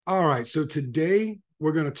All right. So today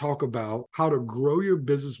we're going to talk about how to grow your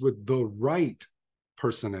business with the right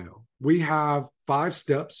personnel. We have 5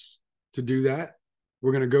 steps to do that.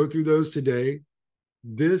 We're going to go through those today.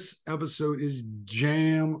 This episode is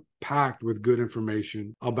jam packed with good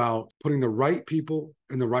information about putting the right people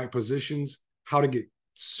in the right positions, how to get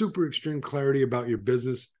super extreme clarity about your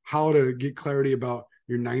business, how to get clarity about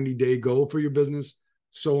your 90-day goal for your business,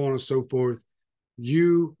 so on and so forth.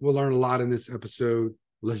 You will learn a lot in this episode.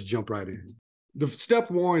 Let's jump right in. The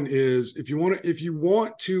step one is if you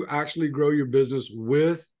want to actually grow your business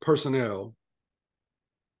with personnel,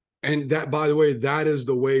 and that, by the way, that is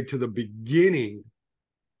the way to the beginning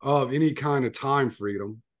of any kind of time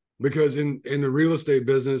freedom, because in the real estate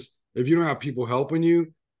business, if you don't have people helping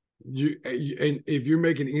you and if you're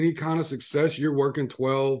making any kind of success, you're working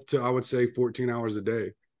 12 to, I would say, 14 hours a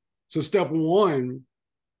day. So step one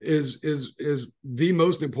is the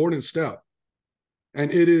most important step,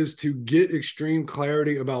 and it is to get extreme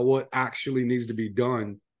clarity about what actually needs to be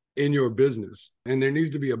done in your business. And there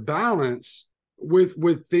needs to be a balance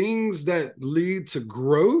with things that lead to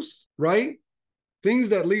growth, right? Things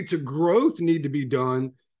that lead to growth need to be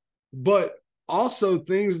done, but also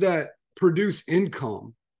things that produce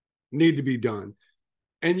income need to be done.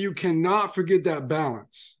 And you cannot forget that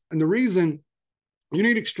balance. And the reason you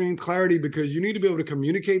need extreme clarity, because you need to be able to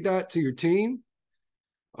communicate that to your team.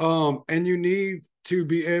 And you need to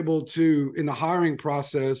be able to, in the hiring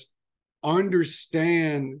process,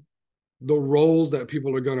 understand the roles that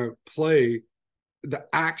people are going to play, the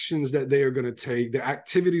actions that they are going to take, the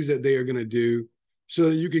activities that they are going to do, so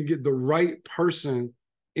that you can get the right person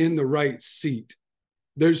in the right seat.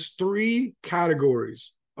 There's 3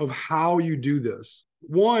 categories of how you do this.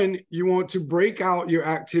 One, you want to break out your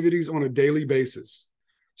activities on a daily basis.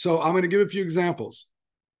 So I'm going to give a few examples.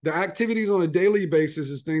 The activities on a daily basis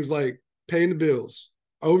is things like paying the bills,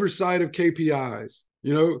 oversight of KPIs,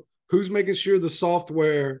 who's making sure the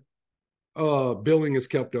software billing is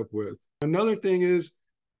kept up with. Another thing is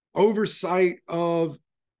oversight of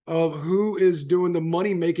who is doing the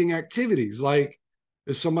money-making activities. Like,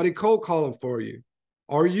 is somebody cold calling for you?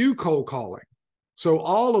 Are you cold calling? So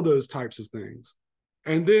all of those types of things.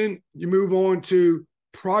 And then you move on to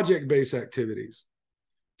project-based activities.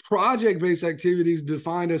 Project-based activities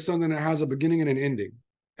defined as something that has a beginning and an ending.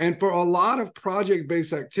 And for a lot of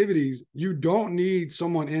project-based activities, you don't need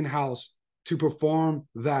someone in-house to perform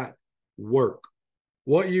that work.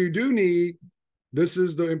 What you do need, this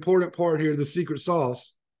is the important part here, the secret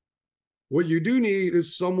sauce. What you do need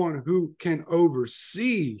is someone who can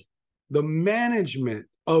oversee the management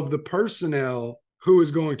of the personnel who is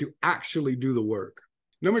going to actually do the work.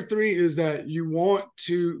 Number 3 is that you want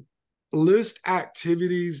to list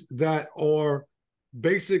activities that are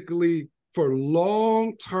basically for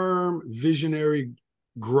long-term visionary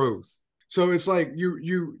growth. So it's like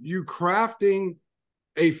you crafting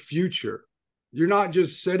a future. You're not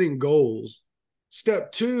just setting goals.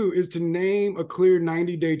 Step 2 is to name a clear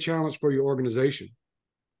 90-day challenge for your organization.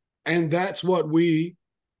 And that's what we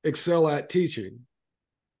excel at teaching.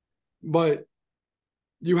 But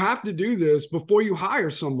you have to do this before you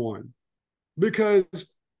hire someone,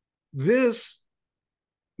 because this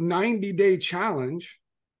 90-day challenge,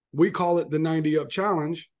 we call it the 90-up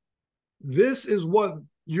challenge, this is what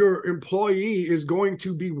your employee is going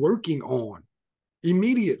to be working on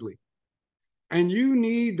immediately. And you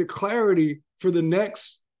need the clarity for the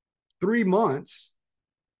next 3 months.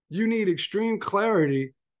 You need extreme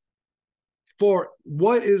clarity for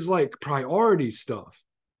what is like priority stuff,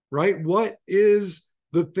 right? What is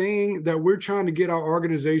the thing that we're trying to get our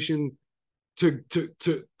organization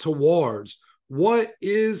towards? What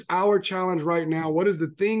is our challenge right now? What is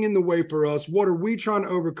the thing in the way for us? What are we trying to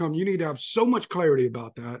overcome? You need to have so much clarity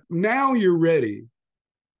about that. Now you're ready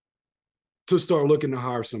to start looking to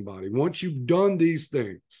hire somebody. Once you've done these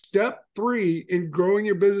things, step 3 in growing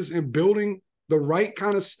your business and building the right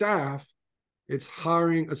kind of staff, it's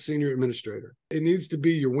hiring a senior administrator. It needs to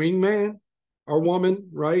be your wingman or woman,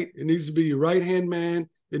 right? It needs to be your right-hand man.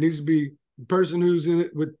 It needs to be the person who's in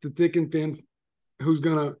it with the thick and thin, who's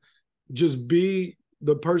going to just be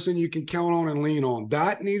the person you can count on and lean on.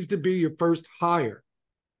 That needs to be your first hire,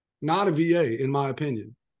 not a VA, in my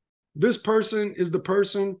opinion. This person is the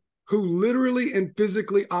person who literally and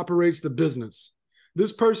physically operates the business.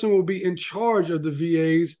 This person will be in charge of the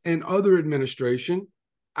VAs and other administration,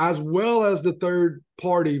 as well as the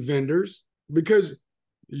third-party vendors, because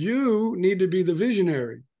you need to be the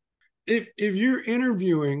visionary. If you're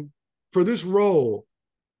interviewing for this role,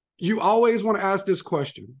 you always want to ask this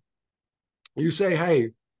question. You say, hey,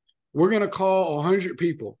 we're going to call 100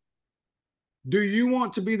 people. Do you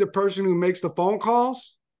want to be the person who makes the phone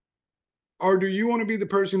calls? Or do you want to be the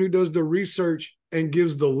person who does the research and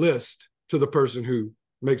gives the list to the person who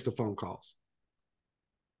makes the phone calls?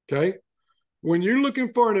 Okay. When you're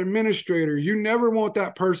looking for an administrator, you never want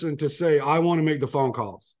that person to say, I want to make the phone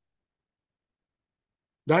calls.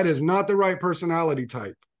 That is not the right personality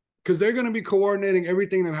type, because they're going to be coordinating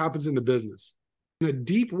everything that happens in the business. In a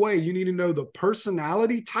deep way, you need to know the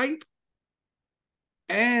personality type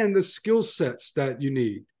and the skill sets that you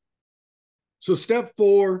need. So step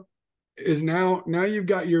 4 is now you've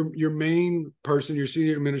got your main person, your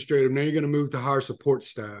senior administrator. Now you're going to move to hire support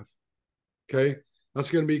staff. Okay. That's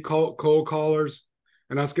going to be cold callers,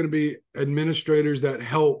 and that's going to be administrators that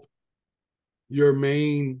help your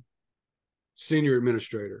main senior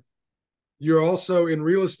administrator. You're also in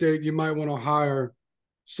real estate, you might want to hire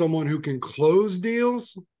someone who can close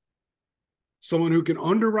deals, someone who can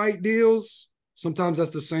underwrite deals. Sometimes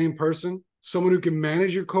that's the same person. Someone who can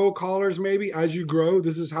manage your cold callers, maybe as you grow.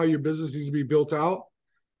 This is how your business needs to be built out.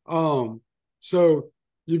 So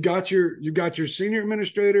you've got your senior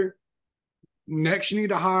administrator. Next, you need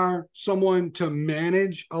to hire someone to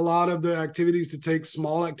manage a lot of the activities, to take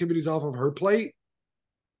small activities off of her plate.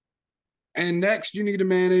 And next, you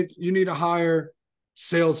need to hire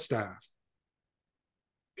sales staff.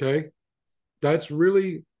 Okay. That's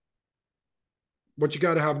really what you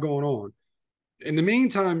got to have going on. In the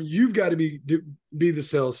meantime, you've got to be the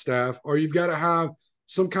sales staff, or you've got to have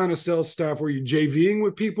some kind of sales staff where you're JVing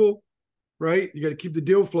with people, right? You got to keep the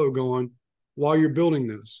deal flow going while you're building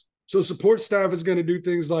this. So support staff is going to do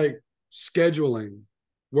things like scheduling,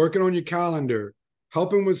 working on your calendar,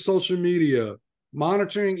 helping with social media,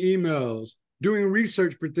 monitoring emails, doing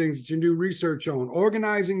research for things that you can do research on,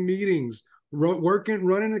 organizing meetings,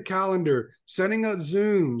 running the calendar, setting up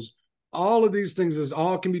Zooms. All of these things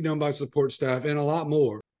all can be done by support staff, and a lot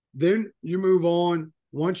more. Then you move on.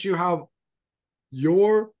 Once you have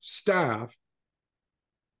your staff,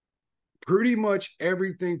 pretty much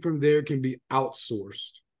everything from there can be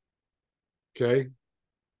outsourced. Okay.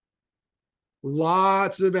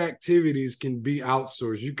 Lots of activities can be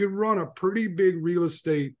outsourced. You could run a pretty big real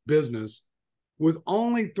estate business with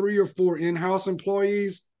only 3 or 4 in-house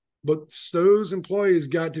employees, but those employees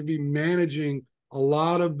got to be managing a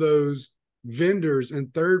lot of those vendors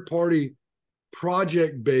and third-party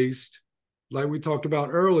project-based, like we talked about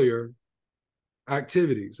earlier,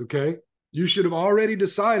 activities. Okay. You should have already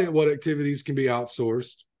decided what activities can be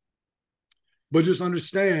outsourced. But just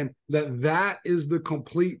understand that is the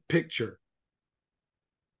complete picture.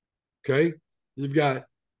 Okay. You've got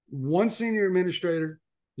one senior administrator,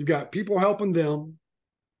 you've got people helping them,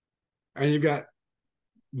 and you've got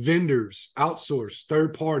vendors, outsourced,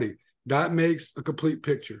 third party. That makes a complete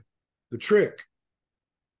picture. The trick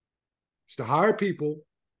is to hire people,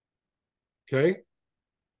 okay,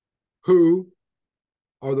 who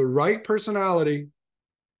are the right personality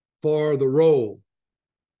for the role,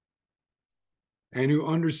 and who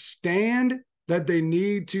understand that they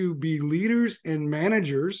need to be leaders and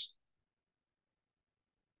managers,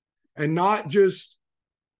 and not just,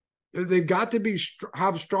 they've got to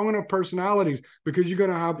have strong enough personalities, because you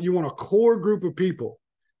want a core group of people.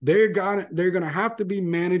 They're going to have to be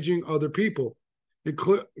managing other people,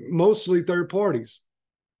 mostly third parties.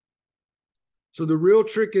 So the real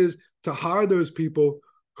trick is to hire those people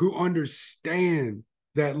who understand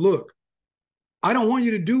that, look, I don't want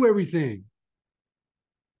you to do everything.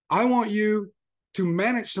 I want you to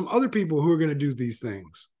manage some other people who are going to do these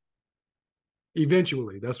things.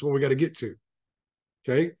 Eventually, that's what we got to get to.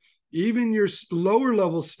 Okay. Even your lower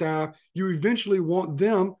level staff, you eventually want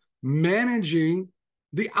them managing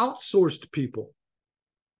the outsourced people.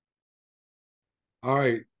 All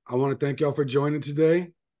right. I want to thank y'all for joining today.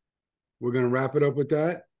 We're going to wrap it up with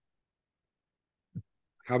that.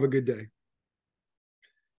 Have a good day.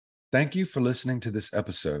 Thank you for listening to this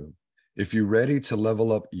episode. If you're ready to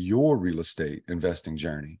level up your real estate investing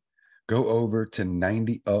journey, go over to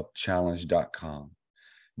 90upchallenge.com.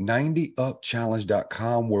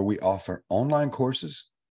 90upchallenge.com, where we offer online courses,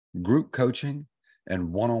 group coaching,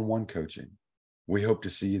 and one-on-one coaching. We hope to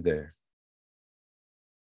see you there.